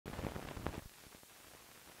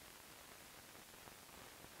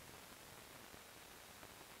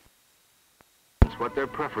what their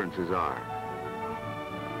preferences are.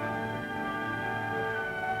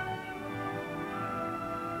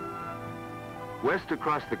 West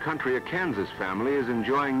across the country, a Kansas family is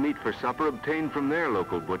enjoying meat for supper obtained from their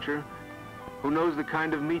local butcher, who knows the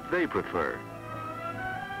kind of meat they prefer.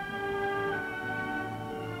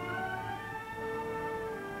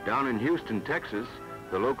 Down in Houston, Texas,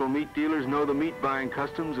 the local meat dealers know the meat buying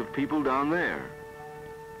customs of people down there.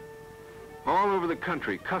 All over the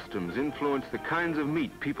country, customs influence the kinds of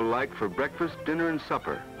meat people like for breakfast, dinner, and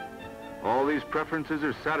supper. All these preferences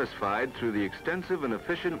are satisfied through the extensive and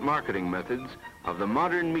efficient marketing methods of the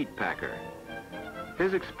modern meat packer.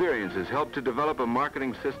 His experience has helped to develop a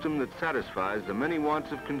marketing system that satisfies the many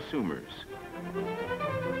wants of consumers.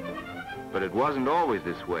 But it wasn't always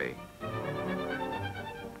this way.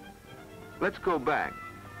 Let's go back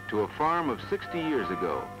to a farm of 60 years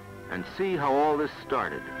ago and see how all this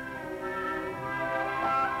started.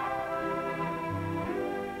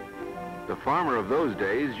 The farmer of those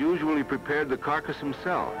days usually prepared the carcass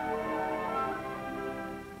himself.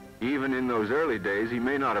 Even in those early days, he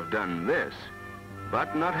may not have done this,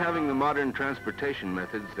 but not having the modern transportation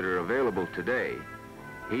methods that are available today,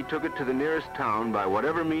 he took it to the nearest town by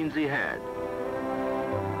whatever means he had.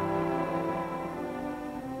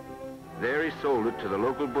 There he sold it to the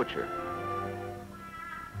local butcher.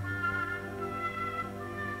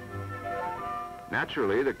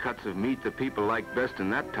 Naturally, the cuts of meat the people liked best in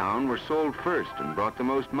that town were sold first and brought the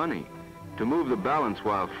most money. To move the balance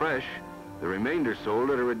while fresh, the remainder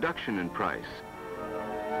sold at a reduction in price.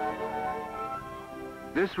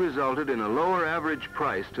 This resulted in a lower average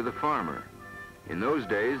price to the farmer. In those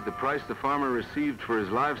days, the price the farmer received for his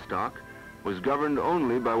livestock was governed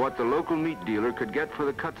only by what the local meat dealer could get for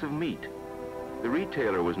the cuts of meat. The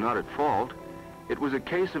retailer was not at fault. It was a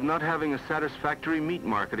case of not having a satisfactory meat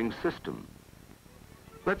marketing system.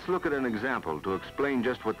 Let's look at an example to explain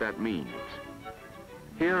just what that means.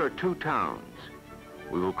 Here are two towns.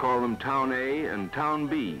 We will call them Town A and Town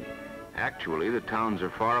B. Actually, the towns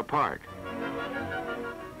are far apart.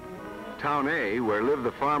 Town A, where lived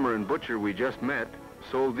the farmer and butcher we just met,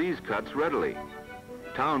 sold these cuts readily.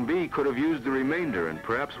 Town B could have used the remainder and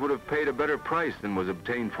perhaps would have paid a better price than was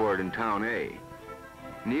obtained for it in Town A.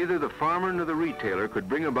 Neither the farmer nor the retailer could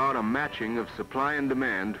bring about a matching of supply and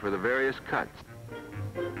demand for the various cuts.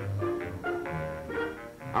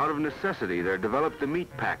 Out of necessity, there developed the meat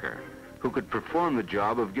packer, who could perform the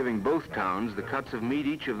job of giving both towns the cuts of meat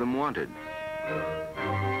each of them wanted.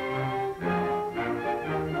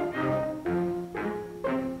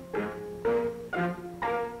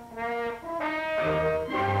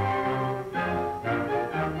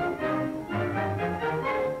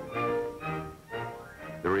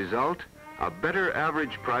 The result? A better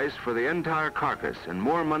average price for the entire carcass and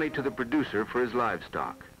more money to the producer for his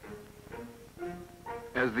livestock.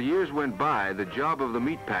 As the years went by, the job of the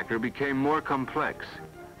meat packer became more complex.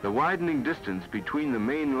 The widening distance between the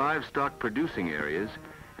main livestock producing areas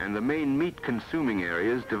and the main meat consuming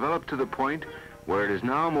areas developed to the point where it is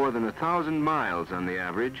now more than 1,000 miles on the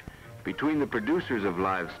average between the producers of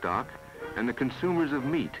livestock and the consumers of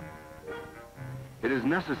meat. It is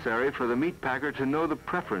necessary for the meat packer to know the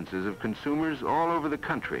preferences of consumers all over the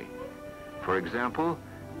country. For example,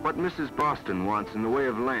 what Mrs. Boston wants in the way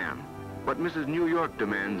of lamb, what Mrs. New York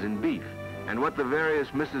demands in beef, and what the various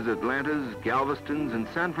Mrs. Atlantas, Galvestons, and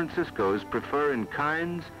San Franciscos prefer in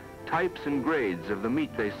kinds, types, and grades of the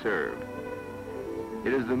meat they serve.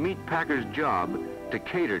 It is the meat packer's job to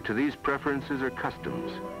cater to these preferences or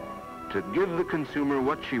customs, to give the consumer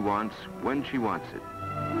what she wants when she wants it.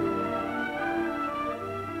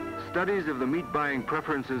 Studies of the meat-buying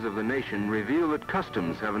preferences of the nation reveal that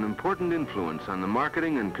customs have an important influence on the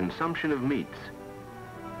marketing and consumption of meats.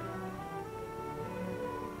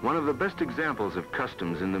 One of the best examples of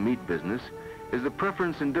customs in the meat business is the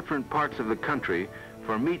preference in different parts of the country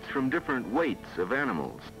for meats from different weights of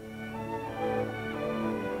animals.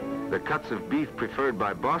 The cuts of beef preferred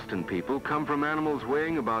by Boston people come from animals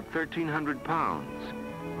weighing about 1,300 pounds.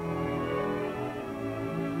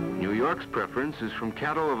 New York's preference is from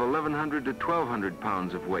cattle of 1,100 to 1,200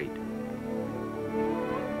 pounds of weight.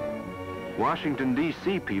 Washington,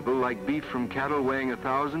 D.C. people like beef from cattle weighing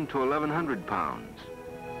 1,000 to 1,100 pounds.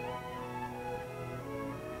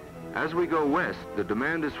 As we go west, the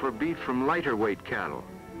demand is for beef from lighter weight cattle.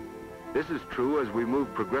 This is true as we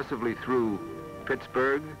move progressively through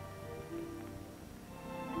Pittsburgh,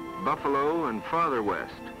 Buffalo, and farther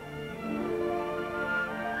west.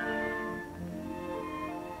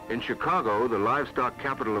 In Chicago, the livestock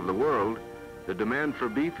capital of the world, the demand for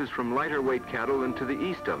beef is from lighter weight cattle and to the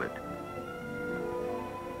east of it.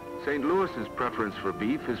 St. Louis's preference for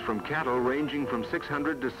beef is from cattle ranging from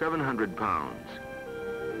 600 to 700 pounds.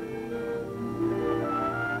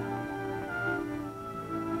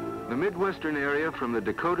 The Midwestern area from the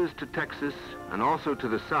Dakotas to Texas and also to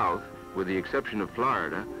the south, with the exception of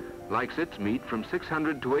Florida, likes its meat from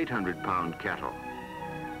 600 to 800 pound cattle.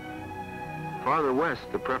 Farther west,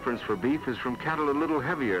 the preference for beef is from cattle a little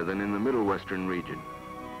heavier than in the Middle Western region.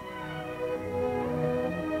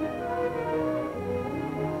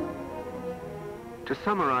 To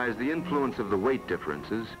summarize the influence of the weight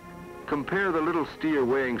differences, compare the little steer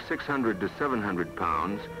weighing 600 to 700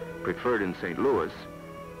 pounds, preferred in St. Louis,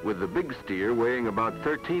 with the big steer weighing about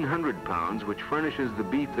 1,300 pounds, which furnishes the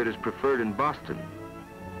beef that is preferred in Boston.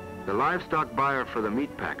 The livestock buyer for the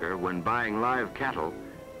meat packer, when buying live cattle,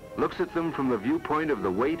 looks at them from the viewpoint of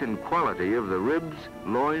the weight and quality of the ribs,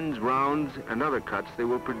 loins, rounds, and other cuts they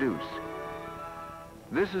will produce.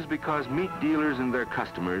 This is because meat dealers and their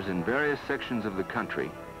customers in various sections of the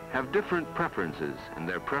country have different preferences, and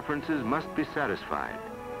their preferences must be satisfied.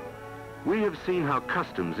 We have seen how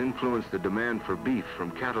customs influence the demand for beef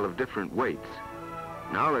from cattle of different weights.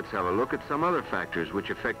 Now let's have a look at some other factors which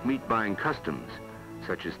affect meat buying customs,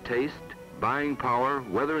 such as taste, buying power,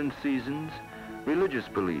 weather and seasons, religious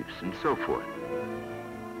beliefs, and so forth.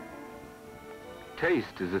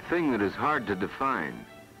 Taste is a thing that is hard to define.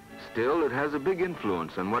 Still, it has a big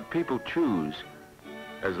influence on what people choose,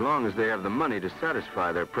 as long as they have the money to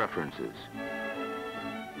satisfy their preferences.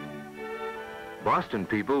 Boston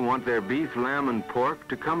people want their beef, lamb, and pork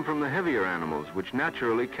to come from the heavier animals, which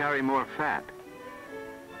naturally carry more fat.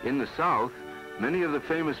 In the South, many of the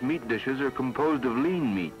famous meat dishes are composed of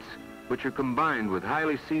lean meats, which are combined with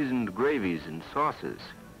highly seasoned gravies and sauces.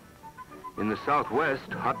 In the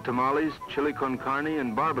Southwest, hot tamales, chili con carne,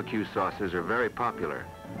 and barbecue sauces are very popular.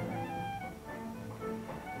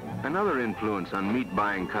 Another influence on meat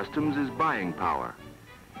buying customs is buying power.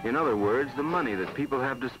 In other words, the money that people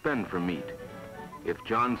have to spend for meat. If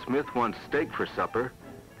John Smith wants steak for supper,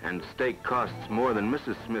 and steak costs more than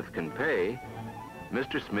Mrs. Smith can pay,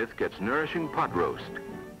 Mr. Smith gets nourishing pot roast.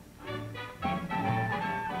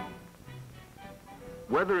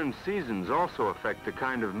 Weather and seasons also affect the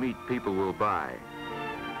kind of meat people will buy.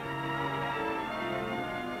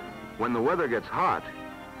 When the weather gets hot,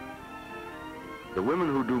 the women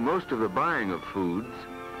who do most of the buying of foods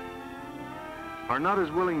are not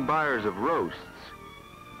as willing buyers of roasts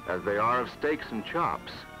as they are of steaks and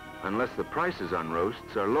chops, unless the prices on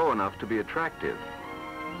roasts are low enough to be attractive.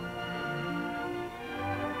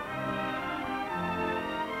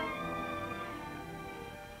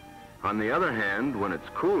 On the other hand, when it's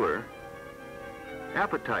cooler,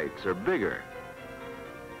 appetites are bigger,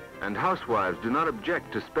 and housewives do not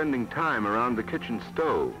object to spending time around the kitchen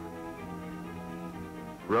stove.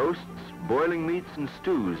 Roasts, boiling meats, and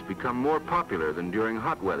stews become more popular than during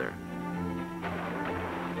hot weather.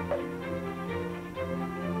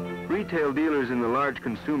 Retail dealers in the large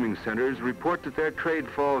consuming centers report that their trade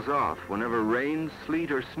falls off whenever rain, sleet,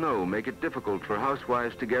 or snow make it difficult for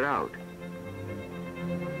housewives to get out.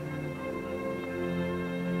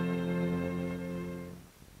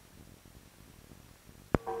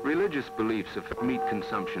 Religious beliefs affect meat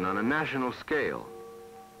consumption on a national scale.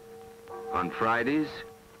 On Fridays,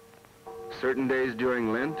 certain days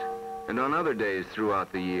during Lent, and on other days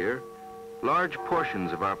throughout the year, large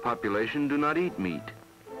portions of our population do not eat meat.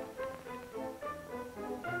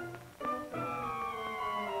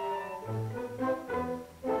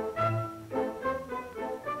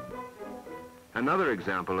 Another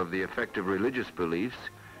example of the effect of religious beliefs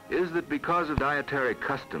is that because of dietary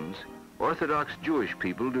customs, Orthodox Jewish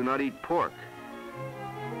people do not eat pork.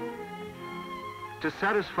 To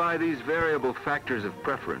satisfy these variable factors of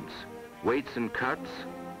preference, weights and cuts,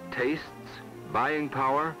 tastes, buying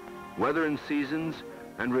power, weather and seasons,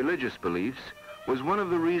 and religious beliefs was one of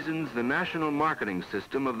the reasons the national marketing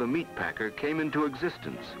system of the meat packer came into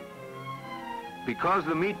existence. Because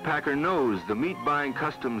the meat packer knows the meat buying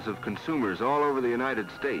customs of consumers all over the United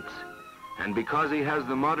States, and because he has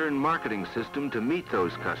the modern marketing system to meet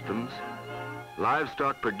those customs,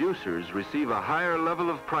 livestock producers receive a higher level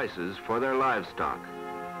of prices for their livestock.